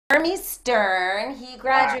Jeremy Stern. He Hi.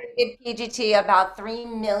 graduated PGT about 3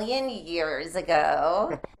 million years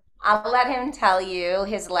ago. I'll let him tell you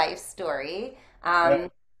his life story. Yeah,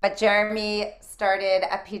 But Jeremy started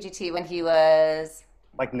at PGT when he was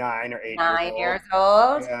like 9 or 8 years 9 years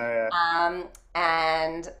old. old, Yeah,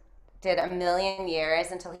 and did a million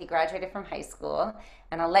years until he graduated from high school.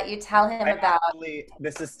 And I'll let you tell him I about. actually,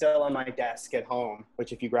 this is still on my desk at home,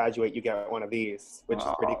 which if you graduate, you get one of these, which is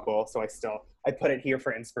pretty Oh, cool. So I put it here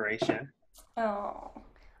for inspiration. oh. All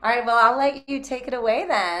right, well, I'll let you take it away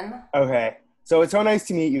then. Okay. So it's so nice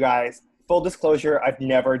to meet you guys. Full disclosure, I've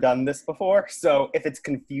never done this before. So if it's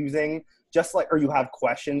confusing, just like, or you have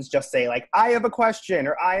questions, just say like, I have a question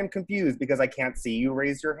or I am confused because I can't see you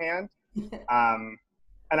raise your hand. Um,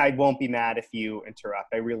 and I won't be mad if you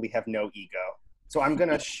interrupt. I really have no ego. So I'm going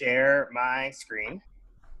to share my screen.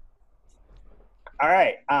 All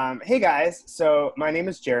right. Hey guys. So my name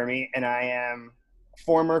is Jeremy, and I am a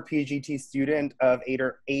former PGT student of 8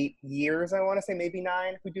 or 8 years. I want to say maybe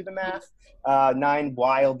 9. Who do the math? 9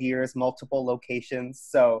 wild years, multiple locations.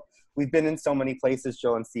 So we've been in so many places,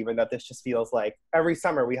 Jill and Steven, that this just feels like every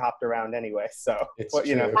summer we hopped around anyway. So, It's what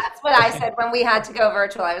you know, true. That's what I said when we had to go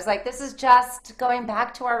virtual. I was like, this is just going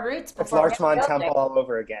back to our roots it's before we had Larchmont a building. Temple all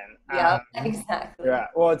over again. Yep, exactly. Yeah,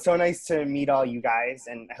 well, it's so nice to meet all you guys,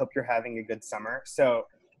 and I hope you're having a good summer. So,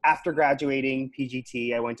 after graduating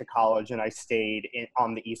PGT, I went to college and I stayed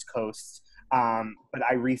on the East Coast. But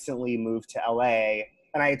I recently moved to LA,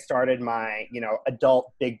 and I had started my,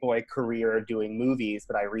 adult big boy career doing movies,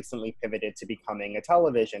 but I recently pivoted to becoming a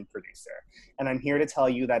television producer. And I'm here to tell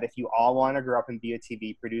you that if you all want to grow up and be a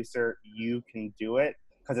TV producer, you can do it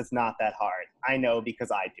because it's not that hard. I know because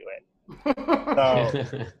I do it.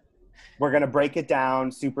 So, we're going to break it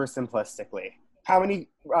down super simplistically. How many,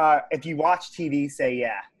 if you watch TV, say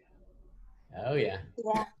yeah. Oh yeah.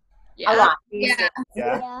 Yeah. A Yeah. lot these days.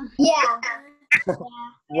 Yeah. Yeah. Yeah. Yeah.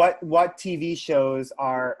 What TV shows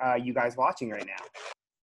are you guys watching right now?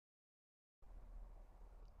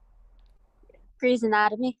 Grey's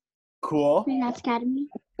Anatomy. Cool. Greenhouse Academy.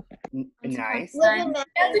 Nice. Greenhouse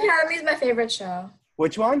Academy is my favorite show.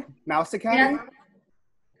 Which one? Mouse Academy? Yeah.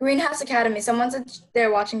 Greenhouse Academy. Someone said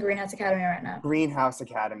they're watching Greenhouse Academy right now. Greenhouse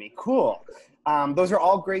Academy. Cool. Those are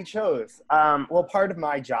all great shows. Well, part of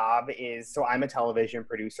my job is, so I'm a television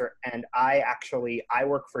producer, and I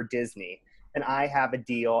work for Disney, and I have a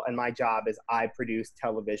deal, and my job is I produce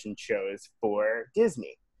television shows for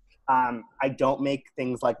Disney. I don't make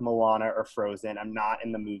things like Moana or Frozen. I'm not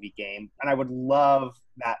in the movie game, and I would love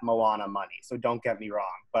that Moana money. So don't get me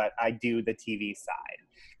wrong, but I do the TV side.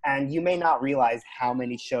 And you may not realize how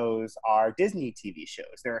many shows are Disney TV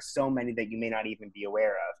shows. There are so many that you may not even be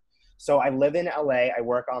aware of. So I live in LA, I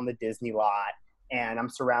work on the Disney lot, and I'm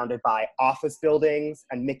surrounded by office buildings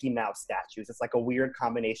and Mickey Mouse statues. It's like a weird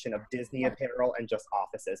combination of Disney apparel and just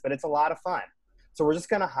offices, but it's a lot of fun. So we're just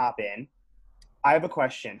gonna hop in. I have a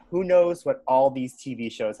question. Who knows what all these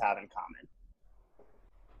TV shows have in common?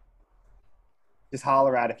 Just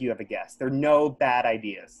holler out if you have a guess. There are no bad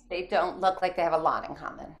ideas. They don't look like they have a lot in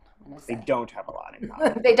common, I'm gonna They say. don't have a lot in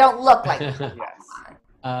common. They don't look like they have a lot Yes. in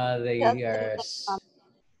common. They Yeah. are.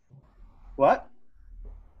 What?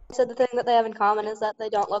 So the thing that they have in common is that they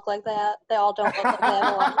don't look like they all don't look like they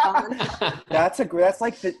have a lot in common. That's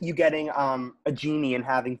like you getting a genie and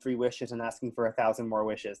having 3 wishes and asking for 1,000 more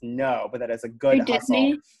wishes. No, but that is a good Through hustle.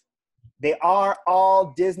 Disney? They are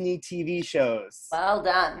all Disney TV shows. Well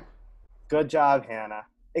done. Good job, Hannah.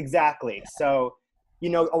 Exactly. So, a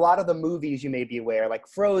lot of the movies you may be aware, like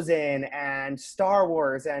Frozen and Star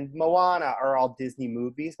Wars and Moana, are all Disney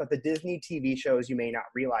movies, but the Disney TV shows, you may not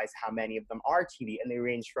realize how many of them are TV, and they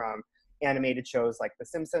range from animated shows like The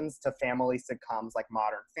Simpsons to family sitcoms like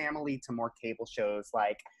Modern Family to more cable shows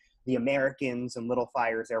like The Americans and Little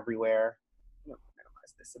Fires Everywhere. I'm gonna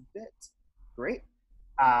minimize this a bit. Great.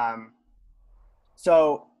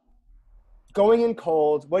 So, going in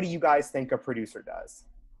cold, what do you guys think a producer does?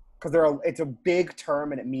 Because it's a big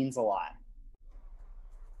term and it means a lot.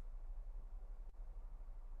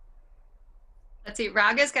 Let's see.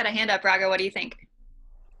 Raga's got a hand up. Raga, what do you think?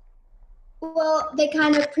 Well, they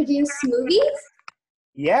kind of produce movies,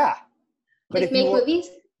 Yeah. But like if you make were, movies.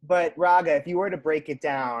 but Raga, if you were to break it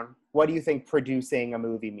down, what do you think producing a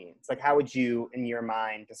movie means? Like, how would you, in your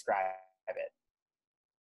mind, describe it?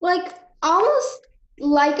 Like almost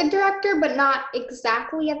like a director, but not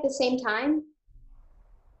exactly at the same time.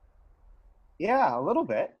 Yeah, a little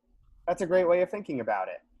bit. That's a great way of thinking about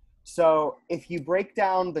it. So if you break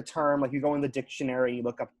down the term, like you go in the dictionary, you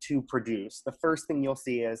look up to produce, the first thing you'll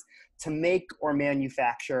see is to make or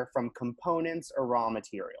manufacture from components or raw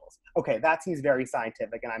materials. Okay, that seems very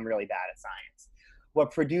scientific, and I'm really bad at science.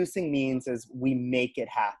 What producing means is we make it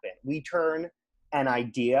happen. We turn an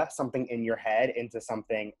idea, something in your head, into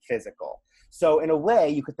something physical. So in a way,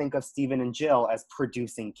 you could think of Stephen and Jill as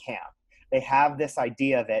producing camp. They have this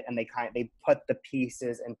idea of it, and they put the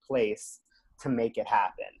pieces in place to make it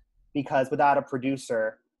happen. Because without a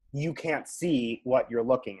producer, you can't see what you're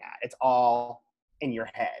looking at. It's all in your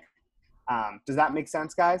head. Does that make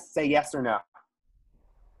sense, guys? Say yes or no,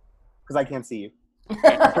 because I can't see you.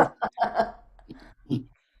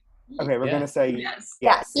 Okay, we're gonna say Yes.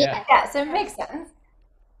 yes. Yeah. Yes, it makes sense.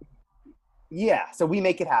 Yeah, so we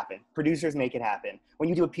make it happen. Producers make it happen. When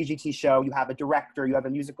you do a PGT show, you have a director, you have a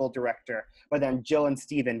musical director, but then Jill and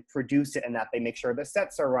Steven produce it in that they make sure the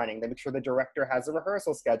sets are running, they make sure the director has a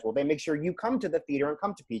rehearsal schedule, they make sure you come to the theater and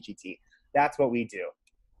come to PGT. That's what we do.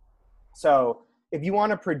 So if you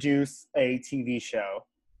want to produce a TV show,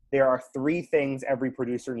 there are 3 things every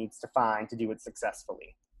producer needs to find to do it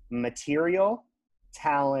successfully: material,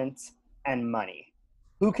 talent, and money.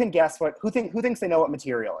 Who can guess who thinks they know what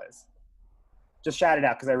material is? Just shout it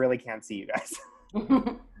out, because I really can't see you guys.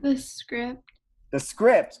 The script. The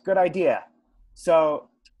script, good idea. So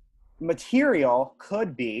material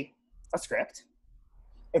could be a script,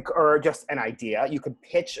 or just an idea. You could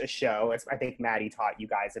pitch a show, as I think Maddie taught you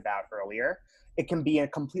guys about earlier. It can be a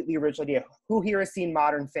completely original idea. Who here has seen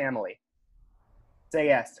Modern Family? Say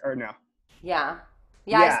yes or no. Yeah.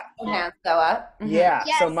 Yeah. I see the hands go up. Mhm. Yeah.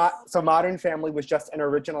 Yes. So Modern Family was just an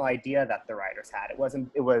original idea that the writers had. It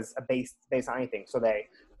was based on anything. So they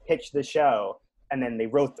pitched the show and then they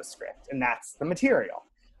wrote the script, and that's the material.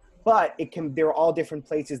 But there are all different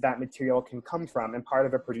places that material can come from, and part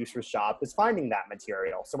of a producer's job is finding that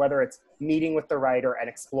material. So whether it's meeting with the writer and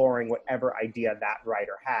exploring whatever idea that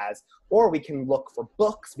writer has, or we can look for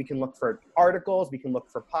books, we can look for articles, we can look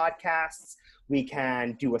for podcasts, we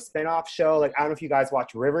can do a spin-off show. Like, I don't know if you guys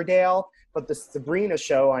watch Riverdale, but the Sabrina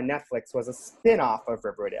show on Netflix was a spin-off of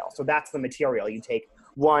Riverdale. So that's the material. You take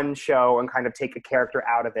one show and kind of take a character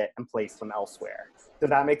out of it and place them elsewhere.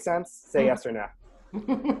 Does that make sense? Say yes or no.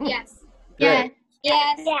 Yes. Great.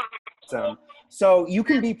 Yes. Yeah. So you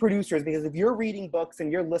can be producers, because if you're reading books and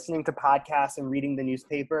you're listening to podcasts and reading the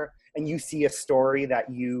newspaper and you see a story that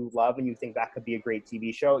you love and you think that could be a great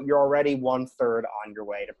TV show, you're already 1/3 on your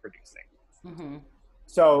way to producing. Mm-hmm.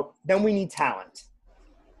 So then we need talent.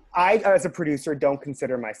 I, as a producer, don't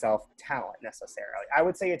consider myself talent necessarily. I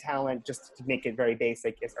would say a talent, just to make it very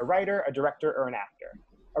basic, is a writer, a director, or an actor.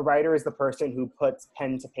 A writer is the person who puts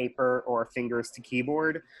pen to paper or fingers to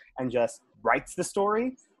keyboard and just writes the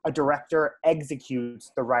story. A director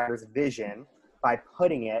executes the writer's vision by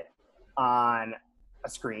putting it on a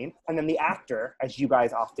screen. And then the actor, as you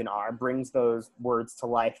guys often are, brings those words to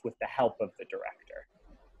life with the help of the director.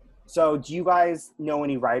 So do you guys know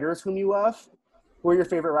any writers whom you love? Who are your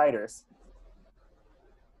favorite writers?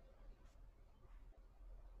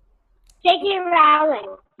 J.K.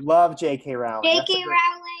 Rowling. Love J.K. Rowling. J.K.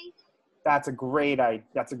 Rowling. That's a great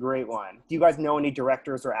one. Do you guys know any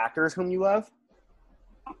directors or actors whom you love?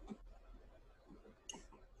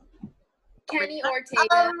 Kenny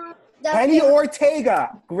Ortega. Kenny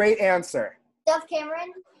Ortega. Great answer. Dove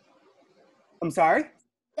Cameron. I'm sorry?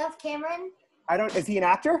 Dove Cameron. Is he an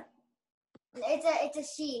actor? It's a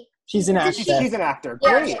she. She's an actor. She's an actor. Yeah,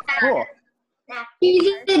 Great. she's an Cool.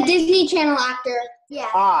 She's a Disney Channel actor. Yeah.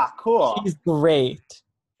 Ah, cool. She's great.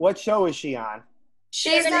 What show is she on?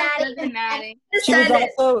 She's Maddie.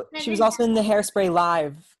 She was also in the Hairspray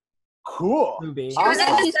Live Cool. movie.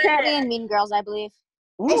 Awesome. She's currently in Mean Girls, I believe.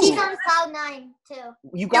 And she's Ooh, on Cloud9 too.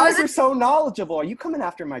 you guys are so knowledgeable. Are you coming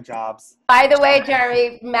after my jobs? By the way,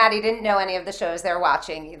 Jerry, Maddie didn't know any of the shows they're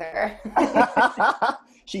watching either.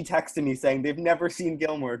 She texted me saying they've never seen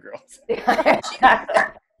Gilmore Girls. Dove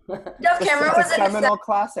Cameron It's was a in seminal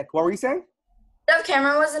classic. What were you saying? Dove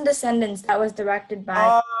Cameron was in Descendants. That was directed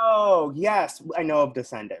by. Oh, yes. I know of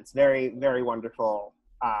Descendants. Very, very wonderful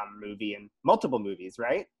movie, and multiple movies,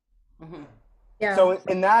 right? Mhm. Yeah. So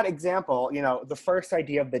in that example, the first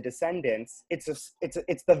idea of the Descendants, it's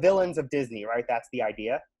the villains of Disney, right? That's the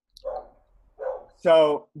idea.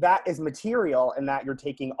 So that is material in that you're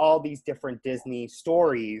taking all these different Disney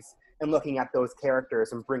stories and looking at those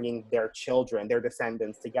characters and bringing their children, their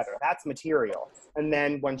descendants together. That's material. And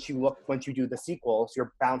then once you do the sequels,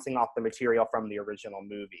 you're bouncing off the material from the original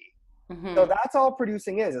movie. Mhm. So that's all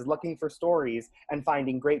producing is looking for stories and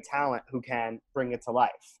finding great talent who can bring it to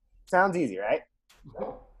life. Sounds easy, right?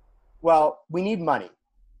 Well, we need money.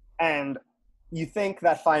 And you think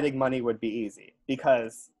that finding money would be easy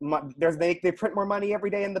because they print more money every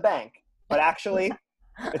day in the bank. But actually,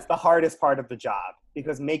 it's the hardest part of the job,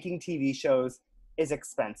 because making TV shows is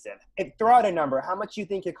expensive. Throw out a number. How much do you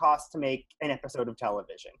think it costs to make an episode of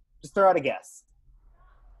television? Just throw out a guess.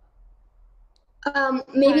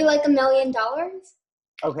 Maybe like $1 million.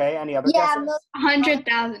 Okay, any other Yeah, guesses?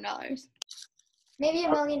 $100,000. maybe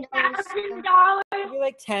 $1 million. Maybe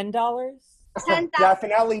like $10.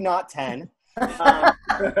 Definitely not 10.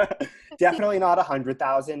 Definitely not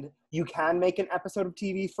 100,000. You can make an episode of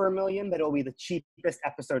TV for $1 million, but it'll be the cheapest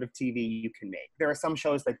episode of TV you can make. There are some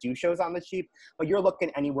shows that do shows on the cheap, but you're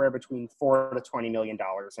looking anywhere between $4 to $20 million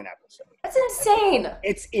an episode. That's insane.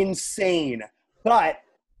 It's insane.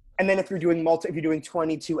 And then if you're doing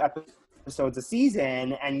 22 episodes a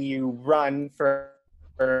season and you run for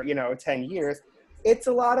 10 years, it's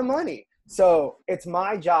a lot of money. So it's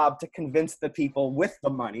my job to convince the people with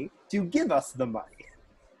the money to give us the money.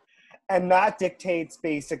 And that dictates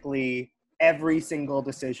basically every single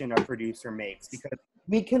decision a producer makes, because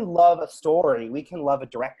we can love a story, we can love a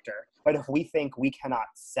director, but if we think we cannot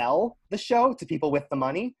sell the show to people with the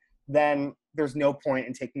money, then there's no point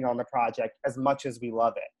in taking on the project as much as we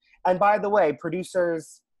love it. And by the way,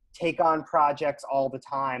 producers take on projects all the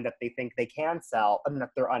time that they think they can sell and that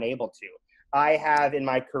they're unable to. I have in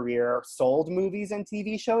my career sold movies and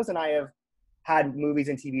TV shows, and I have had movies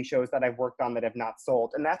and TV shows that I've worked on that have not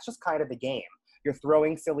sold. And that's just kind of the game. You're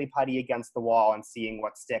throwing silly putty against the wall and seeing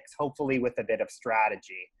what sticks, hopefully with a bit of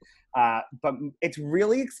strategy. But it's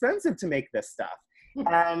really expensive to make this stuff.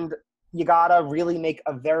 And you gotta really make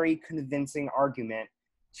a very convincing argument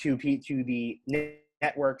to the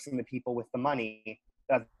networks and the people with the money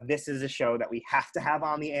that this is a show that we have to have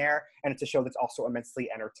on the air, and it's a show that's also immensely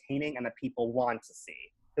entertaining and that people want to see.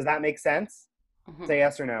 Does that make sense? Mm-hmm. Say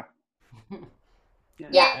yes or no.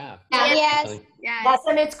 Yeah. Yes. Yes,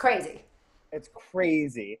 and it's crazy. It's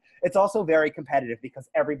crazy. It's also very competitive because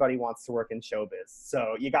everybody wants to work in showbiz.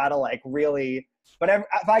 So you gotta really, but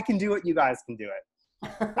if I can do it, you guys can do it.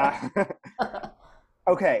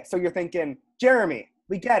 Okay, so you're thinking, Jeremy,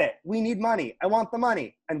 we get it. We need money. I want the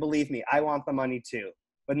money. And believe me, I want the money too.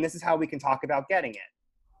 But this is how we can talk about getting it.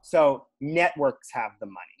 So networks have the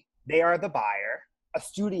money. They are the buyer. A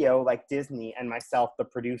studio like Disney and myself, the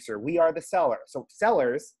producer, we are the seller. So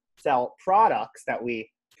sellers sell products that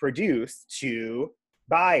we produce to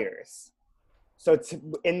buyers. So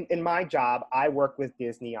in my job, I work with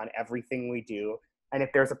Disney on everything we do. And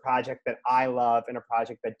if there's a project that I love and a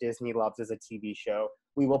project that Disney loves as a TV show,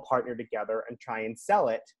 we will partner together and try and sell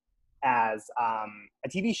it as a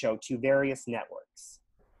TV show to various networks.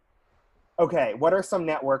 Okay, what are some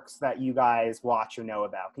networks that you guys watch or know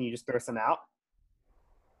about? Can you just throw some out?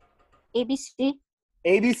 ABC.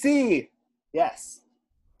 ABC, yes.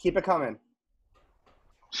 Keep it coming.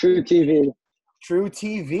 True TV. True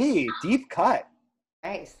TV, deep cut.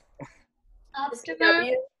 Nice.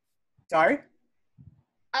 Optimum. Sorry?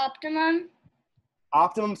 Optimum.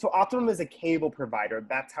 So Optimum is a cable provider.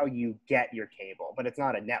 That's how you get your cable, but it's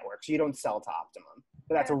not a network, so you don't sell to Optimum.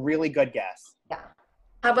 But that's a really good guess. Yeah.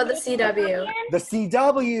 How about the CW? The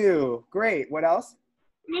CW, great. What else?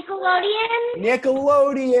 Nickelodeon.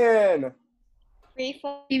 Nickelodeon.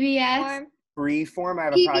 PBS. Freeform, I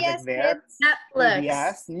have a project there. Netflix.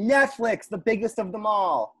 Yes, Netflix, the biggest of them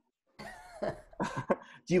all. Do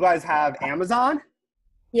you guys have Amazon?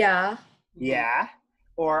 Yeah. Yeah.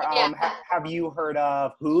 Or have you heard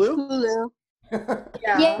of Hulu?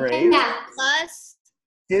 Yeah. Great. Plus.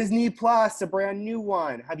 Disney Plus, a brand new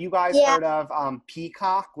one. Have you guys heard of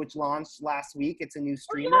Peacock, which launched last week? It's a new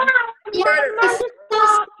streamer. Yeah, I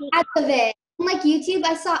saw ads of it. On YouTube,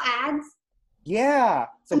 I saw ads. Yeah.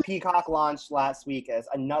 So Peacock launched last week as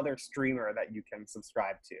another streamer that you can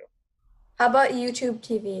subscribe to. How about YouTube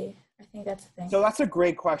TV? I think that's the thing. So that's a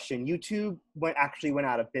great question. YouTube actually went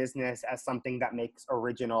out of business as something that makes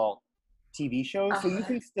original TV shows. So you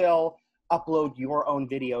can still upload your own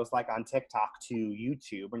videos like on TikTok to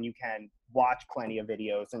YouTube, and you can watch plenty of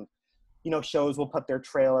videos, and shows will put their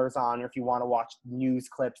trailers on, or if you want to watch news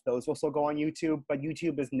clips, those will still go on YouTube. But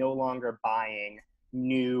YouTube is no longer buying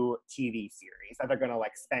new TV series that they're going to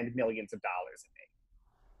spend millions of dollars in.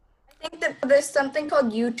 I think that there's something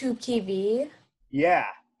called YouTube TV. Yeah.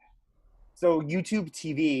 So YouTube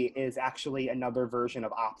TV is actually another version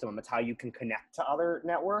of Optimum. It's how you can connect to other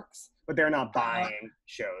networks, but they're not buying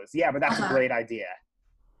shows. Yeah, but that's a great idea.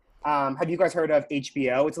 Have you guys heard of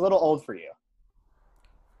HBO? It's a little old for you.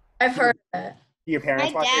 I've heard of it. Do your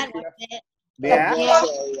parents watch dad HBO? watched it. Yeah?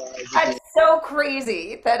 That's so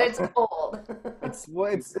crazy that it's old.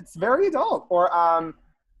 It's very adult. Or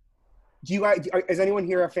do you guys? Is anyone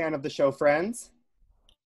here a fan of the show Friends?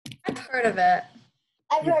 I've heard of it.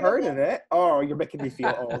 You've heard of it? Oh, you're making me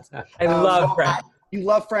feel old. I love Friends. You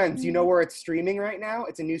love Friends. You know where it's streaming right now?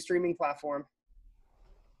 It's a new streaming platform.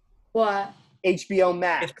 What? HBO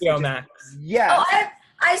Max. HBO Max. Yes. Oh,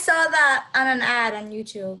 I saw that on an ad on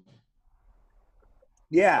YouTube.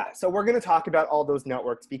 Yeah, so we're going to talk about all those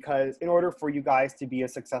networks because in order for you guys to be a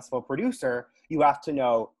successful producer, you have to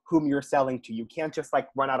know whom you're selling to. You can't just like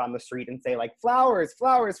run out on the street and say like flowers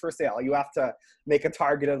for sale. You have to make a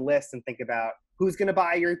targeted list and think about who's going to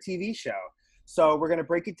buy your TV show. So we're going to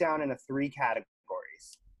break it down into 3 categories.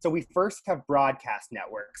 So we first have broadcast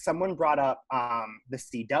networks. Someone brought up the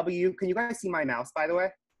CW. Can you guys see my mouse, by the way?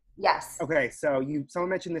 Yes. Okay, so someone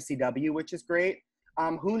mentioned the CW, which is great.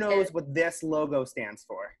 Who knows what this logo stands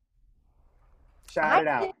for? Shout it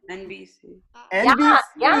out. NBC. NBC,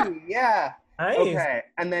 Yeah. yeah. Nice. Okay,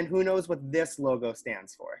 and then who knows what this logo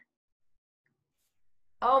stands for?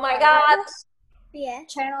 Oh my God. Yeah.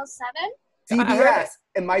 Channel 7? I heard CBS.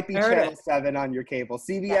 It might be I heard Channel it. 7 on your cable.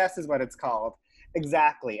 CBS is what it's called.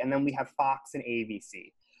 Exactly. And then we have Fox and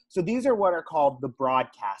ABC. So these are what are called the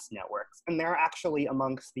broadcast networks, and they're actually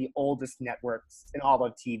amongst the oldest networks in all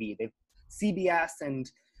of TV. CBS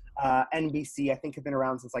and NBC, I think, have been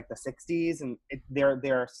around since like the 60s, and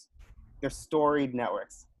they're storied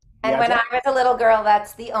networks. And Yeah, when Jeff? I was a little girl,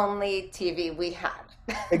 that's the only TV we had.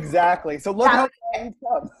 Exactly. So look how it's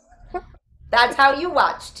come. That's how you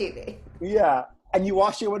watch TV. Yeah, and you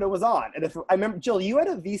watched it when it was on. And if I remember, Jill, you had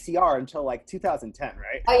a VCR until like 2010,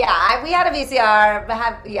 right? Oh yeah, we had a VCR.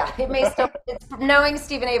 It may still. Knowing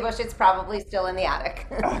Stephen A. Bush, it's probably still in the attic.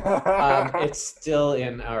 It's still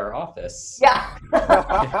in our office. Yeah.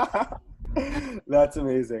 That's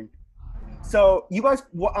amazing. So you guys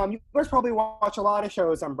probably watch a lot of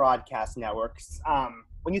shows on broadcast networks.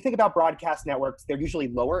 When you think about broadcast networks, they're usually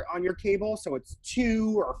lower on your cable, so it's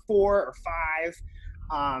 2 or 4 or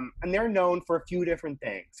 5. And they're known for a few different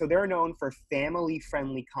things. So they're known for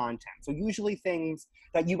family-friendly content. So usually things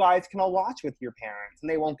that you guys can all watch with your parents,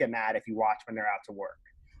 and they won't get mad if you watch when they're out to work.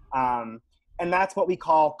 And that's what we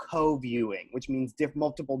call co-viewing, which means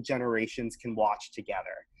multiple generations can watch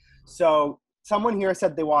together. So someone here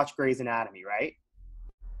said they watch Grey's Anatomy, right?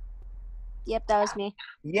 Yep, that was me.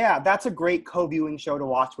 Yeah, that's a great co-viewing show to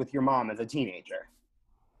watch with your mom as a teenager.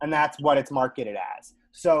 And that's what it's marketed as.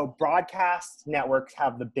 So broadcast networks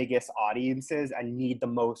have the biggest audiences and need the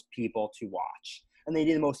most people to watch. And they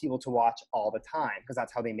need the most people to watch all the time because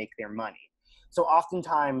that's how they make their money. So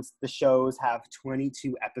oftentimes the shows have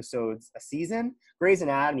 22 episodes a season. Grey's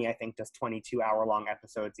Anatomy, I think, does 22-hour-long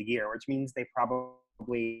episodes a year, which means they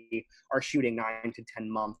probably are shooting 9 to 10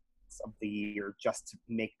 months of the year just to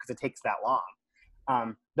make, because it takes that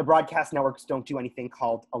long. The broadcast networks don't do anything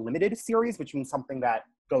called a limited series, which means something that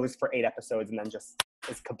goes for 8 episodes and then just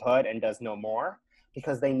is kaput and does no more,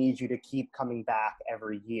 because they need you to keep coming back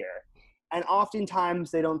every year. And oftentimes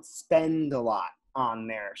they don't spend a lot on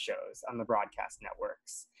their shows on the broadcast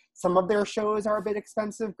networks. Some of their shows are a bit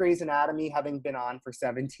expensive. Grey's Anatomy, having been on for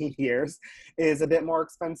 17 years, is a bit more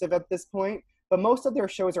expensive at this point. But most of their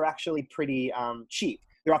shows are actually pretty cheap.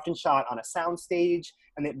 They're often shot on a soundstage,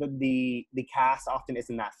 and the cast often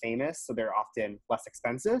isn't that famous, so they're often less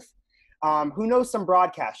expensive. Who knows some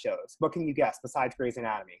broadcast shows? What can you guess besides Grey's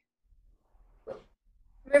Anatomy?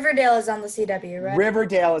 Riverdale is on the CW, right?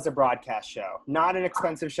 Riverdale is a broadcast show. Not an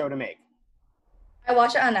expensive show to make. I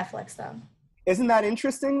watch it on Netflix, though. Isn't that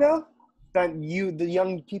interesting, though? That the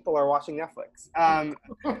young people are watching Netflix.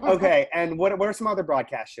 Okay, and what are some other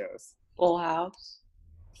broadcast shows? Full House.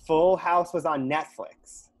 Full House was on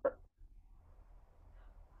Netflix.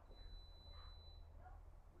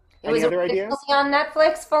 Any other ideas? On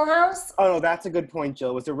Netflix, Full House? Oh, no, that's a good point,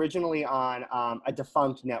 Jill. It was originally on a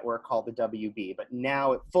defunct network called the WB, but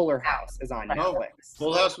now Fuller House is on Netflix.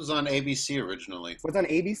 Full House was on ABC originally. Was it on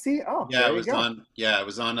ABC? Oh, yeah, there it was you go. on. Yeah, it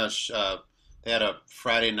was on they had a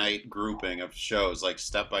Friday night grouping of shows like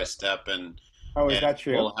Step by Step and is that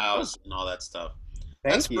true? Full House and all that stuff.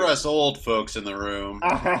 Thank That's you. for us old folks in the room.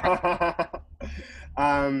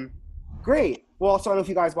 Great. Well, so I don't know if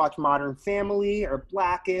you guys watch Modern Family or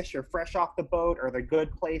Blackish or Fresh Off the Boat or The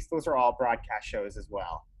Good Place. Those are all broadcast shows as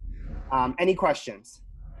well. Any questions?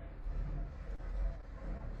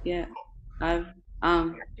 Yeah, I've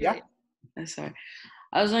Yeah. Sorry,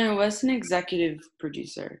 I was wondering what's an executive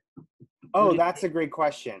producer. Oh, that's a great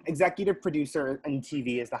question. Executive producer in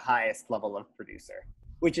TV is the highest level of producer,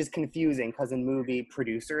 which is confusing because in movie,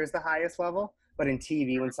 producer is the highest level. But in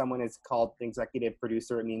TV, when someone is called an executive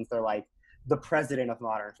producer, it means they're like the president of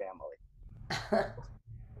Modern Family.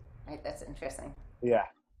 Right, that's interesting. Yeah.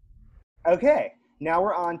 Okay. Now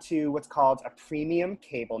we're on to what's called a premium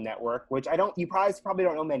cable network, which you probably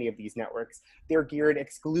don't know many of these networks. They're geared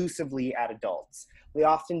exclusively at adults. They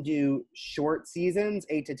often do short seasons,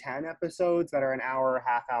 8 to 10 episodes that are an hour,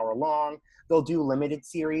 half hour long. They'll do limited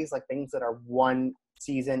series, like things that are one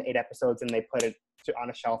season, 8 episodes, and they put it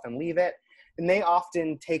on a shelf and leave it. And they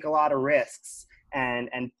often take a lot of risks and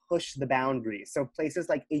push the boundaries. So places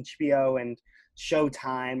like HBO and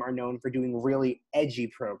Showtime are known for doing really edgy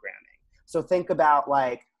programming. So think about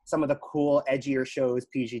like some of the cool, edgier shows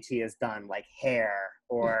PGT has done, like Hair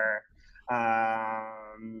or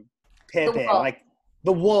Pippin, like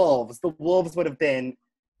The Wolves. The Wolves would have been,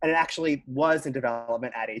 and it actually was in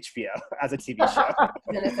development at HBO as a TV show. I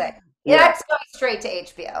was gonna say, Yeah. that's going straight to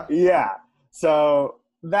HBO. Yeah. So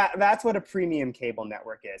that's what a premium cable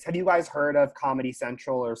network is. Have you guys heard of Comedy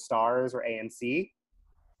Central or Stars or AMC?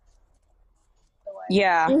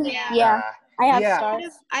 Yeah. Yeah. I have Yeah.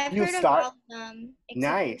 Stars. I've You heard start- of all of them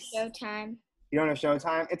except Nice. for Showtime. You don't have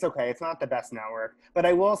Showtime? It's okay. It's not the best network. But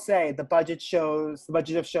I will say the budget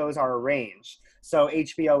of shows are arranged. So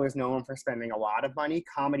HBO is known for spending a lot of money.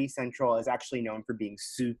 Comedy Central is actually known for being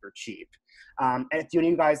super cheap. And have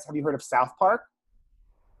you heard of South Park?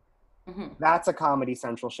 Mhm. That's a Comedy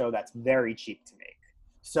Central show that's very cheap to make.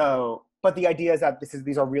 So, but the idea is that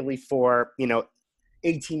these are really for,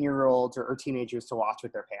 18-year-olds or teenagers to watch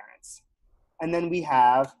with their parents. And then we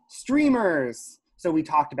have streamers. So we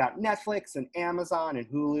talked about Netflix and Amazon and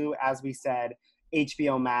Hulu. As we said,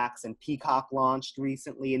 HBO Max and Peacock launched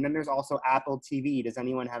recently. And then there's also Apple TV. Does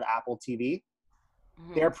anyone have Apple TV?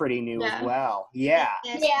 Mhm. They're pretty new as Yeah. well. Yeah.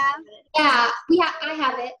 Yes. Yeah, I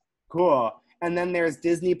have it. Cool. And then there's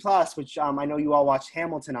Disney Plus, which I know you all watched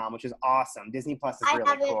Hamilton on, which is awesome. Disney Plus is I really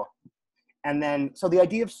have it. cool. And then, so the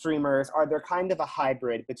idea of streamers they're kind of a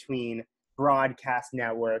hybrid between broadcast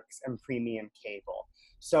networks and premium cable.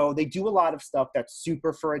 So they do a lot of stuff that's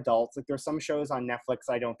super for adults. Like there's some shows on Netflix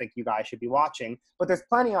I don't think you guys should be watching, but there's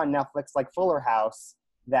plenty on Netflix like Fuller House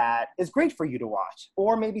that is great for you to watch.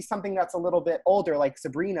 Or maybe something that's a little bit older like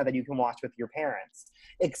Sabrina that you can watch with your parents,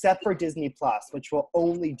 except for Disney Plus, which will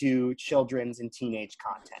only do children's and teenage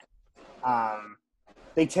content.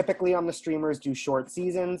 They typically on the streamers do short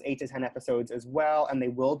seasons, 8 to 10 episodes as well, and they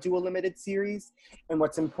will do a limited series. And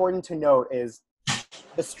what's important to note is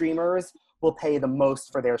the streamers will pay the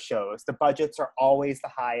most for their shows. The budgets are always the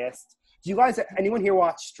highest. Anyone here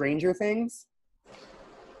watch Stranger Things?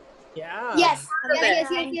 Yeah. Yes. Yeah,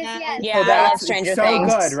 So I love that's Stranger so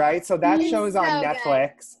Things. good, right? So that It's show's on so good.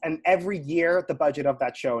 Netflix, and every year the budget of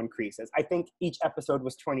that show increases. I think each episode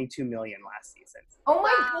was $22 million last season. Oh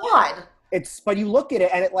my God. But you look at it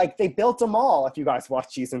and they built them all. If you guys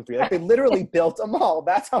watch season 3, like they literally built them all.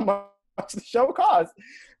 That's how much the show cost.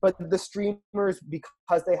 But the streamers,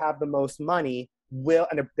 because they have the most money,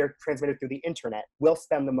 and they're transmitted through the internet, will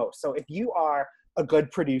spend the most. So if you are a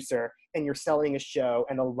good producer and you're selling a show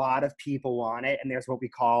and a lot of people want it, and there's what we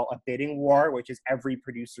call a bidding war, which is every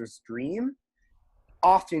producer's dream,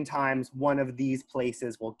 oftentimes one of these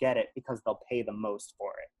places will get it because they'll pay the most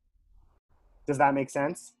for it. Does that make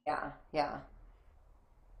sense? Yeah.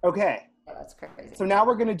 Okay. Yeah, that's crazy. So now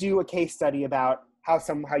we're going to do a case study about how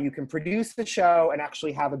you can produce the show and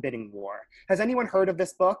actually have a bidding war. Has anyone heard of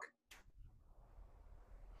this book?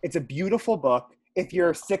 It's a beautiful book. If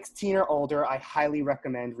you're 16 or older, I highly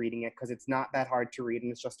recommend reading it because it's not that hard to read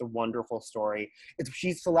and it's just a wonderful story.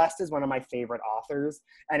 Celeste is one of my favorite authors,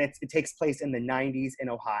 and it takes place in the 90s in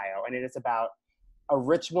Ohio, and it is about a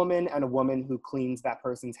rich woman and a woman who cleans that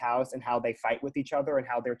person's house and how they fight with each other and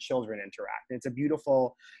how their children interact. And it's a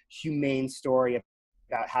beautiful, humane story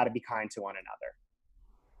about how to be kind to one another.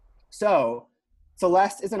 So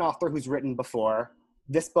Celeste is an author who's written before.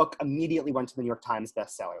 This book immediately went to the New York Times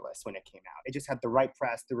bestseller list when it came out. It just had the right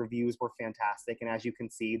press. The reviews were fantastic. And as you can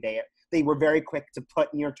see, they were very quick to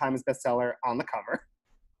put New York Times bestseller on the cover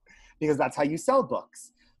because that's how you sell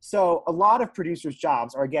books. So a lot of producers'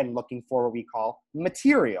 jobs are, again, looking for what we call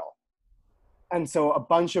material. And so a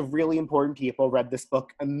bunch of really important people read this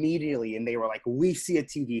book immediately, and they were like, we see a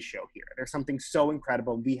TV show here. There's something so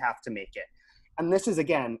incredible. We have to make it. And this is,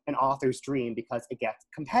 again, an author's dream because it gets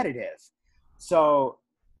competitive. So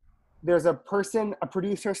there's a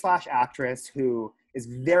producer/actress who is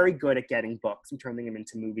very good at getting books and turning them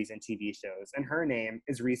into movies and TV shows. And her name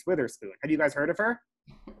is Reese Witherspoon. Have you guys heard of her?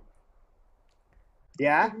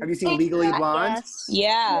 Yeah? Have you seen Legally Blonde? Yes.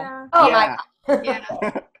 Yeah. Oh Yeah. my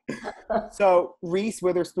Yeah. So Reese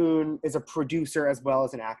Witherspoon is a producer as well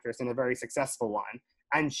as an actress and a very successful one.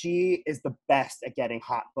 And she is the best at getting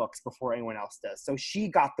hot books before anyone else does. So she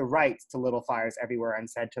got the rights to Little Fires Everywhere and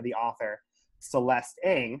said to the author, Celeste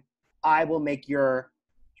Ng, I will make your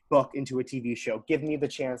book into a TV show. Give me the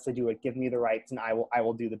chance to do it. Give me the rights, and I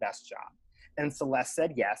will do the best job. And Celeste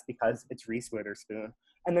said yes because it's Reese Witherspoon.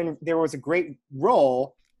 And then there was a great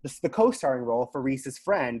role, the co-starring role for Reese's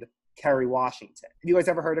friend, Kerry Washington. Have you guys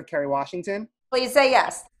ever heard of Kerry Washington? Please say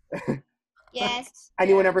yes. Yes.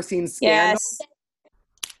 Anyone ever seen Scandal? Yes.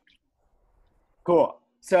 Cool.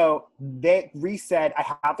 So Reese said,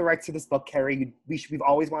 I have the rights to this book, Kerry. We've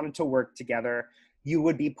always wanted to work together. You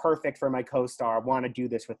would be perfect for my co-star. Want to do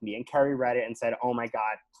this with me? And Kerry read it and said, oh my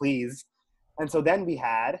God, please. And so then we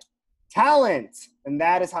had talent. And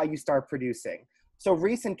that is how you start producing. So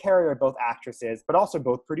Reese and Kerry are both actresses, but also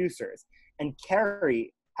both producers. And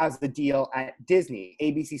Kerry has the deal at Disney.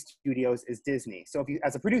 ABC Studios is Disney. So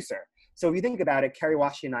as a producer. So if you think about it, Kerry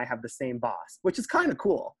Washington and I have the same boss, which is kind of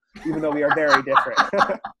cool, even though we are very different.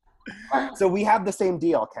 So we have the same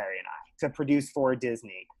deal, Kerry and I, to produce for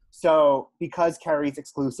Disney. So because Kerry's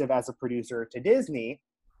exclusive as a producer to Disney,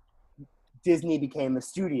 Disney became the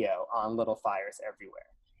studio on Little Fires Everywhere.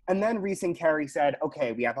 And then Reese and Kerry said,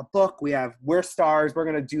 okay, we have a book, we're stars, we're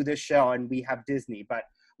gonna do this show, and we have Disney, but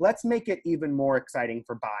let's make it even more exciting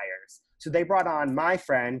for buyers. So they brought on my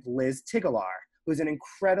friend, Liz Tigalar, who's an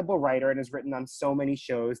incredible writer and has written on so many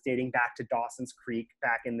shows dating back to Dawson's Creek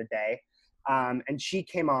back in the day. And she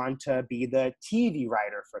came on to be the TV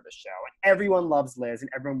writer for the show. And everyone loves Liz and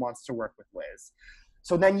everyone wants to work with Liz.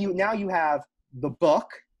 So then now you have the book,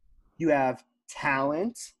 you have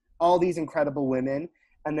talent, all these incredible women,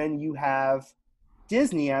 and then you have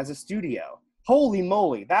Disney as a studio. Holy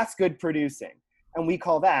moly, that's good producing. And we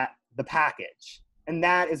call that the package. And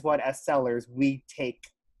that is what, as sellers, we take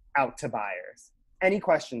out to buyers. Any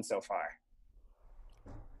questions so far?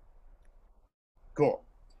 Cool.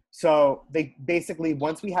 So they basically,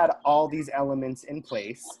 once we had all these elements in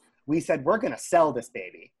place, we said, we're going to sell this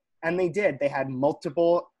baby. And they did. They had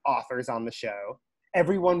multiple authors on the show.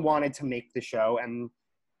 Everyone wanted to make the show. And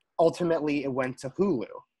ultimately, it went to Hulu.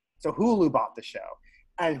 So Hulu bought the show.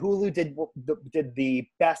 And Hulu did the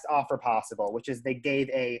best offer possible, which is they gave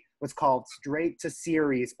what's called straight to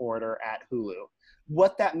series order at Hulu.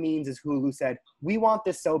 What that means is Hulu said, we want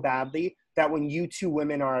this so badly that when you two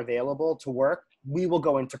women are available to work, we will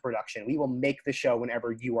go into production. We will make the show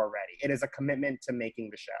whenever you are ready. It is a commitment to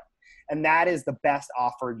making the show. And that is the best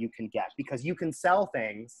offer you can get, because you can sell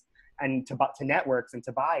things and to networks and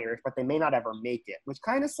to buyers, but they may not ever make it, which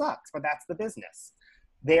kind of sucks, but that's the business.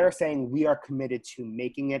 They are saying we are committed to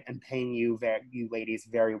making it and paying you ladies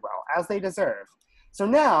very well, as they deserve. So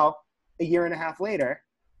now, a year and a half later,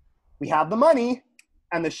 we have the money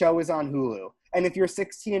and the show is on Hulu. And if you're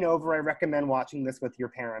 16 and over, I recommend watching this with your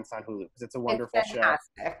parents on Hulu because it's a wonderful show.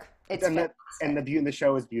 It's fantastic. And the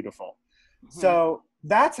show is beautiful. Mm-hmm. So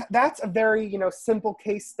that's a very simple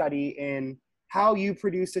case study in how you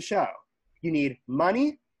produce a show. You need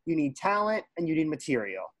money, you need talent, and you need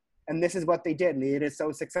material. And this is what they did. And they did it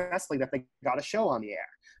so successfully that they got a show on the air.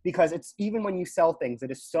 Because it's even when you sell things, it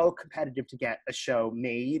is so competitive to get a show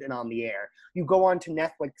made and on the air. You go on to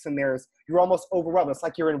Netflix and you're almost overwhelmed. It's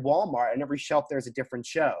like you're in Walmart and every shelf there's a different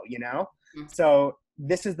show, Mm-hmm. So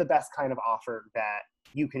this is the best kind of offer that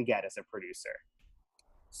you can get as a producer.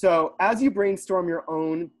 So as you brainstorm your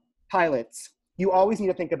own pilots, you always need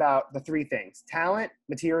to think about the three things: talent,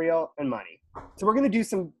 material, and money. So we're going to do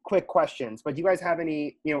some quick questions, but do you guys have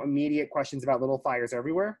any, immediate questions about Little Fires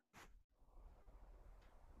Everywhere?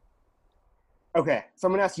 Okay, so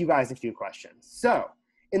I'm going to ask you guys a few questions. So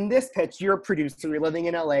in this pitch, you're a producer, you're living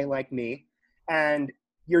in LA like me, and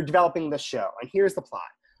you're developing the show. And here's the plot.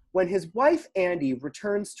 When his wife, Andy,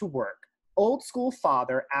 returns to work, old school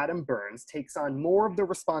father, Adam Burns, takes on more of the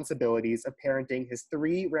responsibilities of parenting his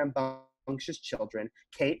three rambunctious children,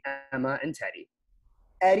 Kate, Emma, and Teddy.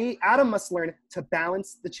 Adam must learn to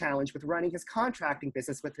balance the challenge with running his contracting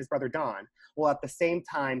business with his brother Don, while at the same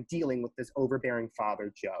time dealing with this overbearing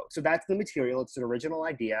father, Joe. So that's the material. It's an original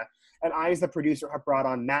idea. And I, as the producer, have brought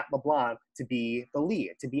on Matt LeBlanc to be the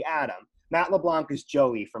lead, to be Adam. Matt LeBlanc is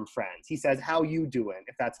Joey from Friends. He says, "How you doing?"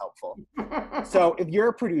 if that's helpful. So if you're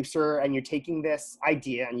a producer and you're taking this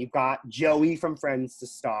idea and you've got Joey from Friends to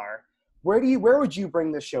star, where would you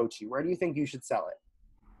bring the show to? Where do you think you should sell it?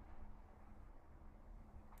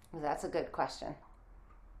 That's a good question.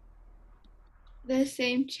 The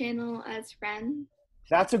same channel as Friends.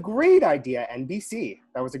 That's a great idea, NBC.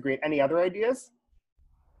 That was a great. Any other ideas?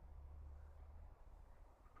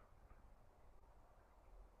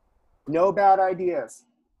 No bad ideas.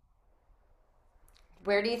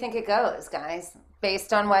 Where do you think it goes, guys?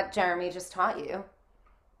 Based on what Jeremy just taught you.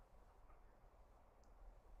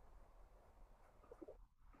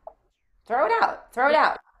 Throw it out. Throw it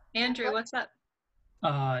out. Andrew, what's up?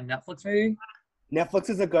 Netflix maybe? Netflix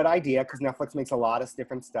is a good idea because Netflix makes a lot of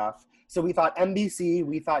different stuff. So we thought NBC,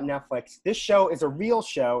 we thought Netflix. This show is a real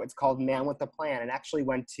show. It's called Man with a Plan and actually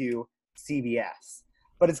went to CBS.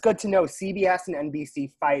 But it's good to know CBS and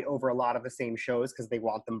NBC fight over a lot of the same shows because they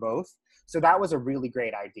want them both. So that was a really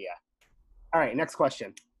great idea. All right, next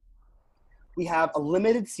question. We have a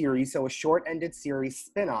limited series, so a short-ended series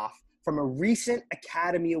spin-off from a recent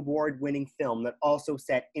Academy Award-winning film that also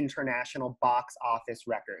set international box office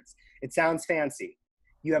records. It sounds fancy.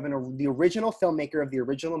 You have the original filmmaker of the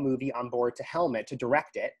original movie on board to helm it, to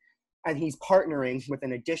direct it, and he's partnering with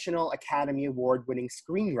an additional Academy Award-winning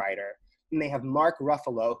screenwriter, and they have Mark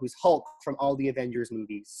Ruffalo, who's Hulk from all the Avengers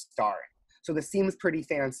movies, starring. So this seems pretty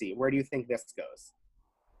fancy. Where do you think this goes?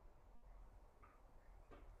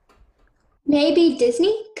 Maybe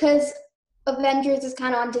Disney, because Avengers is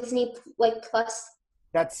kind of on Disney Plus.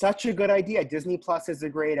 That's such a good idea. Disney Plus is a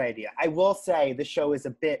great idea. I will say the show is a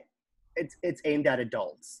bit, it's aimed at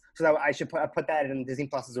adults. So that I should put that in. Disney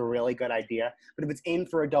Plus is a really good idea. But if it's aimed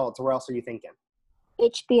for adults, where else are you thinking?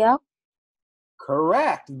 HBO.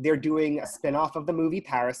 Correct. They're doing a spin-off of the movie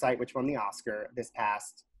Parasite, which won the Oscar this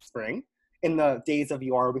past spring. In the days of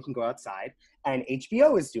yore, we can go outside. And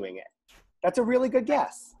HBO is doing it. That's a really good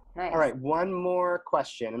guess. Nice. All right, one more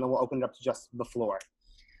question, and then we'll open it up to just the floor.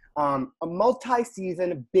 A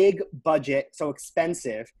multi-season, big budget, so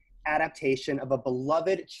expensive adaptation of a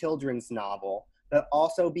beloved children's novel that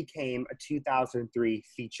also became a 2003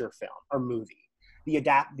 feature film or movie.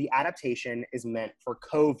 The adaptation is meant for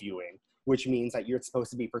co-viewing, which means that you're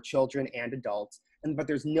supposed to be for children and adults, but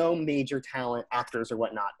there's no major talent, actors, or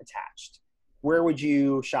whatnot attached. Where would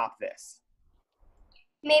you shop this?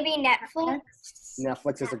 Maybe Netflix.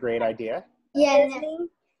 Netflix is a great idea. Yeah.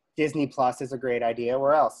 Disney Plus is a great idea.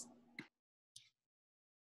 Where else?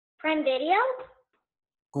 Prime Video.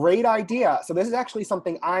 Great idea. So this is actually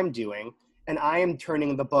something I'm doing, and I am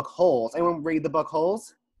turning the book Holes. Anyone read the book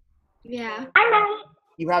Holes? Yeah. I know.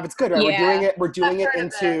 You have. It's good, right? Yeah. We're doing it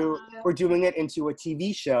into a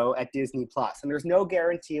TV show at Disney Plus, and there's no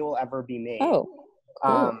guarantee it will ever be made. Oh,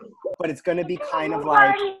 cool. But it's going to be kind of It's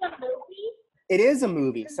like. already a movie. It is a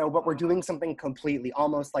movie, but we're doing something completely,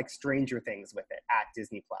 almost like Stranger Things with it at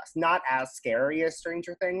Disney Plus. Not as scary as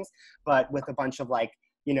Stranger Things, but with a bunch of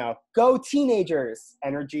go teenagers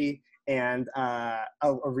energy and a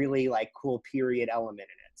really cool period element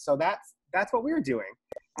in it. So that's what we're doing.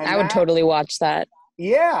 And I would totally watch that.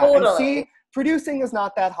 Yeah, Totally. And see, producing is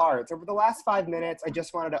not that hard. So for the last 5 minutes, I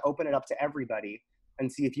just wanted to open it up to everybody and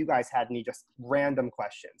see if you guys had any just random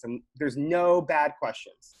questions. And there's no bad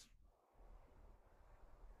questions.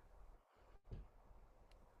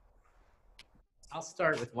 I'll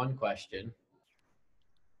start with one question.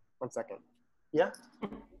 1 second. Yeah?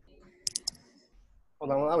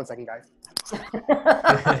 Hold on 1 second, guys.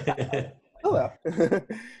 Hello.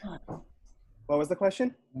 What was the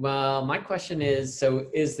question? Well, my question is, so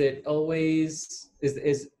is it always, is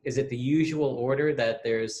it the usual order that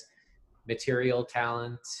there's material,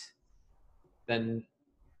 talent, then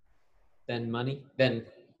money? Then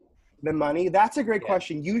The money? That's a great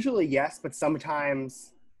question. Usually, yes, but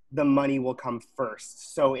sometimes the money will come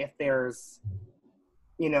first. So if there's,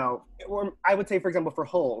 or I would say, for example, for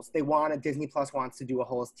Holes, Disney Plus wants to do a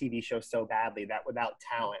Holes TV show so badly that without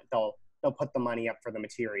talent, they'll put the money up for the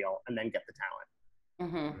material and then get the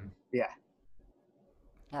talent. Mm-hmm. Yeah.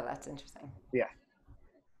 Yeah, that's interesting. Yeah.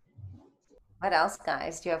 What else,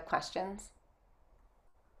 guys? Do you have questions?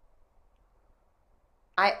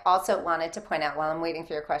 I also wanted to point out while I'm waiting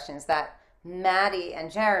for your questions that Maddie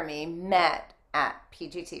and Jeremy met at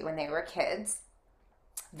PGT when they were kids,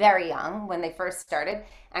 very young when they first started,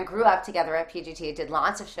 and grew up together at PGT, did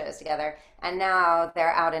lots of shows together, and now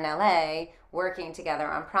they're out in LA working together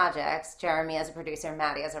on projects, Jeremy as a producer,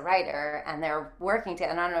 Maddie as a writer, and they're working to,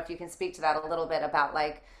 and I don't know if you can speak to that a little bit about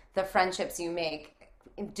the friendships you make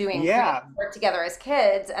doing work together as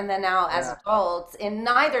kids, and then now as adults, and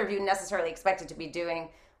neither of you necessarily expected to be doing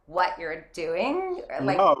what you're doing.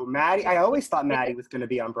 No, Maddie. I always thought Maddie was going to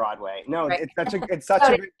be on Broadway. No, right. it's such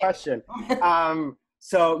a great question.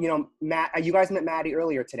 So Matt, you guys met Maddie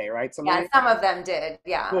earlier today, right? Some of them did.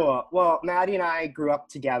 Yeah. Cool. Well, Maddie and I grew up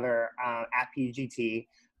together at PGT,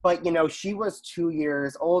 but she was 2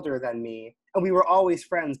 years older than me, and we were always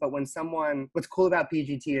friends. But what's cool about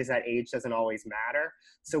PGT is that age doesn't always matter.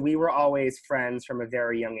 So we were always friends from a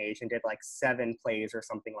very young age and did 7 plays or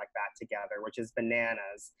something like that together, which is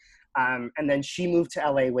bananas. And then she moved to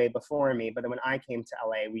LA way before me. But then when I came to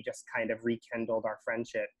LA, we just kind of rekindled our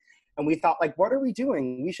friendship. And we thought, what are we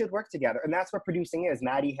doing? We should work together. And that's what producing is.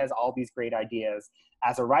 Maddie has all these great ideas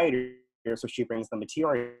as a writer, so she brings the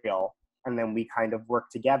material. and then we kind of work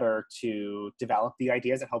together to develop the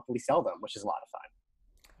ideas and hopefully sell them, which is a lot of fun.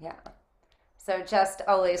 Yeah. So just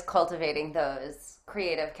always cultivating those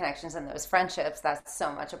creative connections and those friendships, that's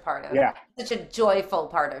so much a part of, Yeah. such a joyful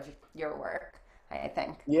part of your work, I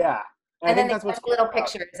think. Yeah. And I then think they that's what's get cool little about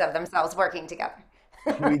pictures of themselves working together.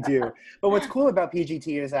 we do. But what's cool about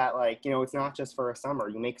PGT is that, like, you know, it's not just for a summer.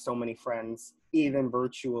 You make so many friends, even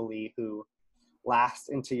virtually, who last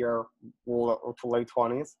into your late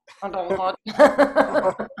 20s.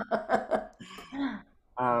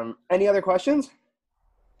 Any other questions?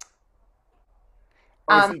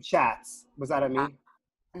 Oh, I see chats. Was that at me?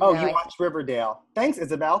 Oh, No, you watched Riverdale. Thanks,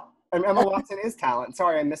 Isabel. And Emma Watson is talent.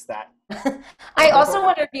 Sorry, I missed that. I also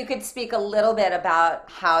wonder if you could speak a little bit about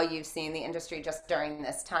how you've seen the industry just during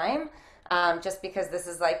this time, just because this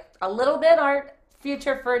is like a little bit our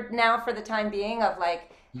future for now for the time being of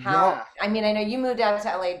like how, Yeah. I mean, I know you moved out to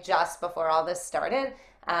LA just before all this started,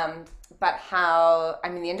 but how, I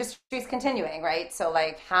mean, the industry is continuing, right? So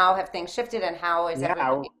like how have things shifted and how is Yeah.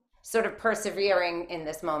 everybody sort of persevering in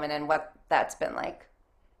this moment and what that's been like?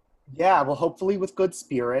 Yeah, well, hopefully with good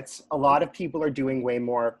spirits. A lot of people are doing way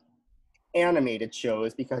more animated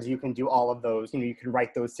shows because you can do all of those. You know, you can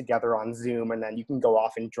write those together on Zoom, and then you can go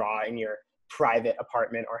off and draw in your private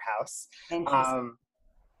apartment or house. Interesting.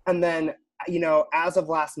 And then, you know, as of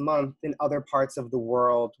last month, in other parts of the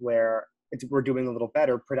world where we're doing a little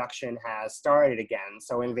better, production has started again.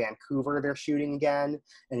 So in Vancouver, they're shooting again,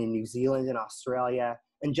 and in New Zealand and Australia.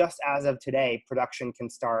 And just as of today, production can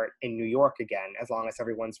start in New York again, as long as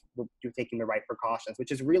everyone's taking the right precautions,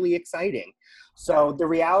 which is really exciting. So the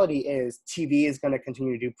reality is TV is going to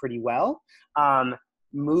continue to do pretty well.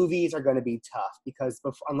 Movies are going to be tough because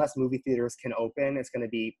unless movie theaters can open, it's going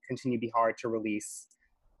to continue to be hard to release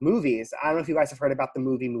movies. I don't know if you guys have heard about the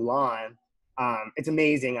movie Mulan. It's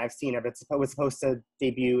amazing. I've seen it. It was supposed to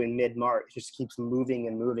debut in mid-March. It just keeps moving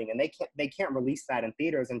and moving, and they can't release that in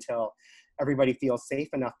theaters until everybody feels safe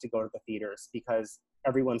enough to go to the theaters, because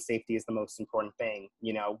everyone's safety is the most important thing.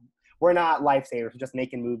 You know, we're not lifesavers. We're just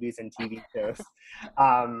making movies and TV shows.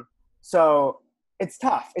 So it's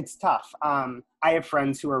tough. It's tough. I have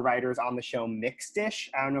friends who are writers on the show Mixed Dish.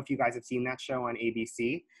 I don't know if you guys have seen that show on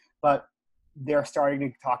ABC, but they're starting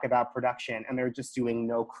to talk about production, and they're just doing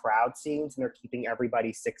no crowd scenes, and they're keeping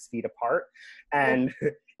everybody 6 feet apart. And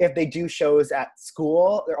if they do shows at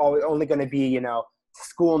school, they're always only going to be, you know,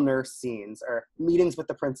 school nurse scenes or meetings with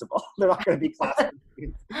the principal. They're not going to be classroom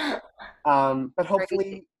scenes. But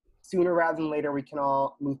hopefully sooner rather than later, we can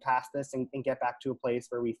all move past this and get back to a place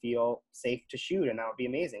where we feel safe to shoot. And that would be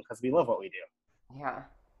amazing because we love what we do. Yeah.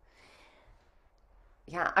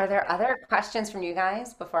 Yeah. Are there other questions from you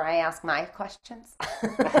guys before I ask my questions?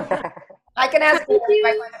 I can ask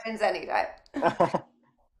my questions anytime.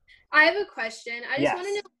 I have a question. I just want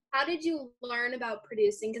to Yes. know, how did you learn about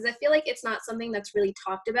producing? Because I feel like it's not something that's really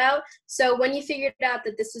talked about. So when you figured out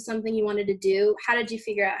that this was something you wanted to do, how did you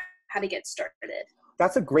figure out how to get started?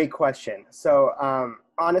 That's a great question. So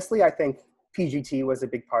honestly, I think PGT was a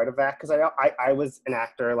big part of that, because I was an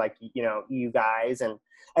actor like, you know, you guys, and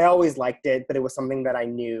I always liked it, but it was something that I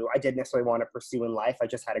knew I didn't necessarily want to pursue in life. I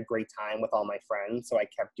just had a great time with all my friends, so I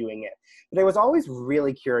kept doing it. But I was always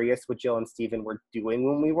really curious what Jill and Steven were doing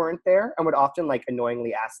when we weren't there, and would often like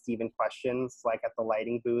annoyingly ask Steven questions like at the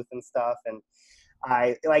lighting booth and stuff. And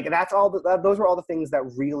I like those were all the things that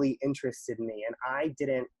really interested me, and I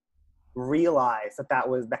didn't realize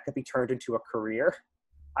that could be turned into a career.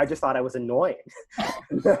 I just thought I was annoying.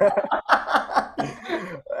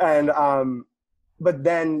 And but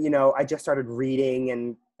then, you know, I just started reading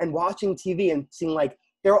and watching TV and seeing like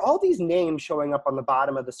there are all these names showing up on the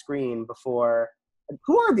bottom of the screen before.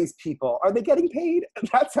 Who are these people? Are they getting paid?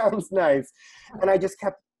 That sounds nice. And I just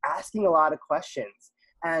kept asking a lot of questions.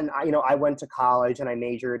 And I went to college and I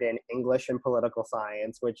majored in English and political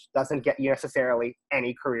science, which doesn't get you necessarily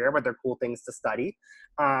any career, but they're cool things to study.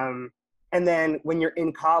 And then when you're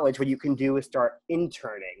in college, what you can do is start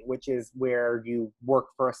interning, which is where you work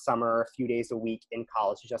for a summer, a few days a week in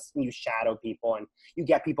college. You shadow people and you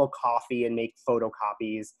get people coffee and make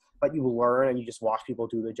photocopies, but you learn and you just watch people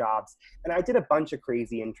do the jobs. And I did a bunch of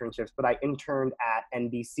crazy internships, but I interned at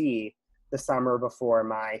NBC the summer before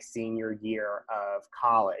my senior year of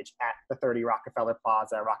college at the 30 Rockefeller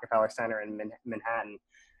Plaza, Rockefeller Center in Manhattan.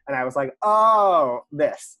 And I was like, oh,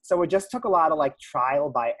 this. So it just took a lot of like trial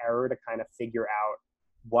by error to kind of figure out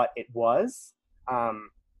what it was. And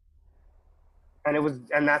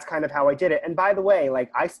that's kind of how I did it. And by the way, like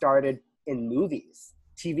I started in movies.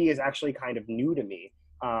 TV is actually kind of new to me.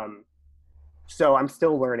 So I'm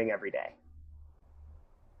still learning every day.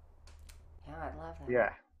 Yeah, I love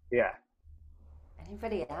that. Yeah.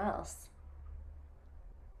 Anybody else?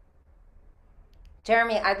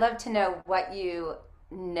 Jeremy, I'd love to know what you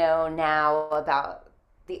know now about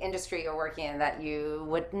the industry you're working in that you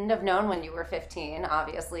wouldn't have known when you were 15,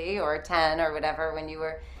 obviously, or 10 or whatever, when you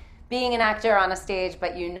were being an actor on a stage,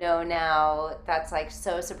 but you know now that's like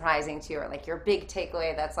so surprising to you, or like your big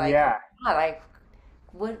takeaway that's like, oh Yeah. God, I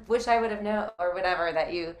wish I would have known, or whatever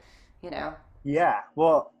that you know. Yeah,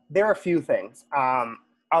 well, there are a few things.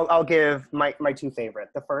 I'll give my two favorite.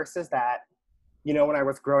 The first is that, when I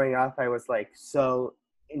was growing up, I was like so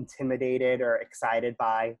intimidated or excited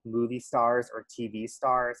by movie stars or TV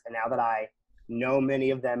stars. And now that I know many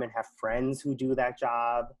of them and have friends who do that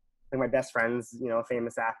job, like my best friend's, a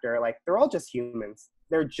famous actor, like they're all just humans.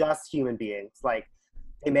 They're just human beings. Like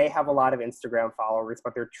they may have a lot of Instagram followers,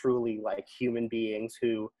 but they're truly like human beings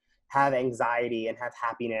who have anxiety and have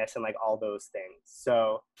happiness and like all those things.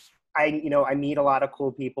 So I meet a lot of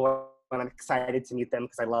cool people and I'm excited to meet them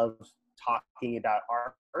because I love talking about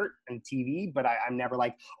art and TV, but I'm never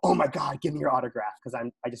like, oh my God, give me your autograph, because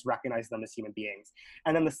I just recognize them as human beings.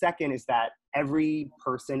 And then the second is that every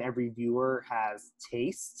person, every viewer has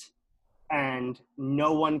taste, and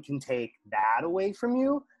no one can take that away from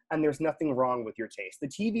you. And there's nothing wrong with your taste. The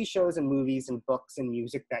TV shows and movies and books and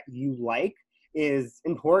music that you like is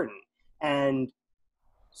important. And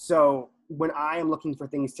so when I am looking for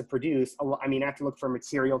things to produce, I have to look for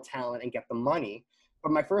material talent and get the money.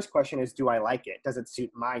 But my first question is, do I like it? Does it suit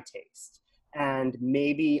my taste? And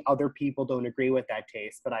maybe other people don't agree with that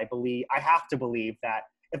taste, but I have to believe that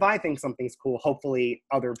if I think something's cool, hopefully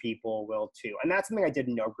other people will too. And that's something I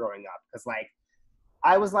didn't know growing up, because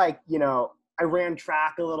I was I ran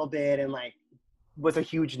track a little bit and was a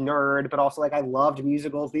huge nerd, but also I loved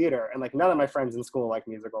musical theater, and none of my friends in school liked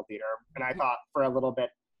musical theater. And I thought for a little bit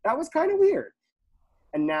that was kind of weird.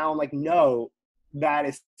 And now I'm like, no, that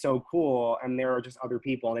is so cool. And there are just other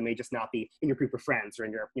people, and they may just not be in your group of friends or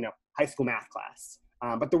in your, high school math class.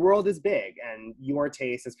 But the world is big, and your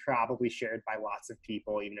taste is probably shared by lots of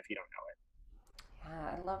people, even if you don't know it.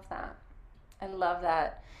 Yeah, I love that. I love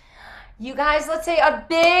that. You guys, let's say a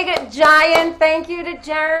big, giant thank you to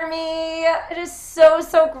Jeremy. It is so,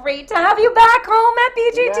 so great to have you back home at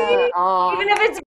PGT. Yeah, Even if it's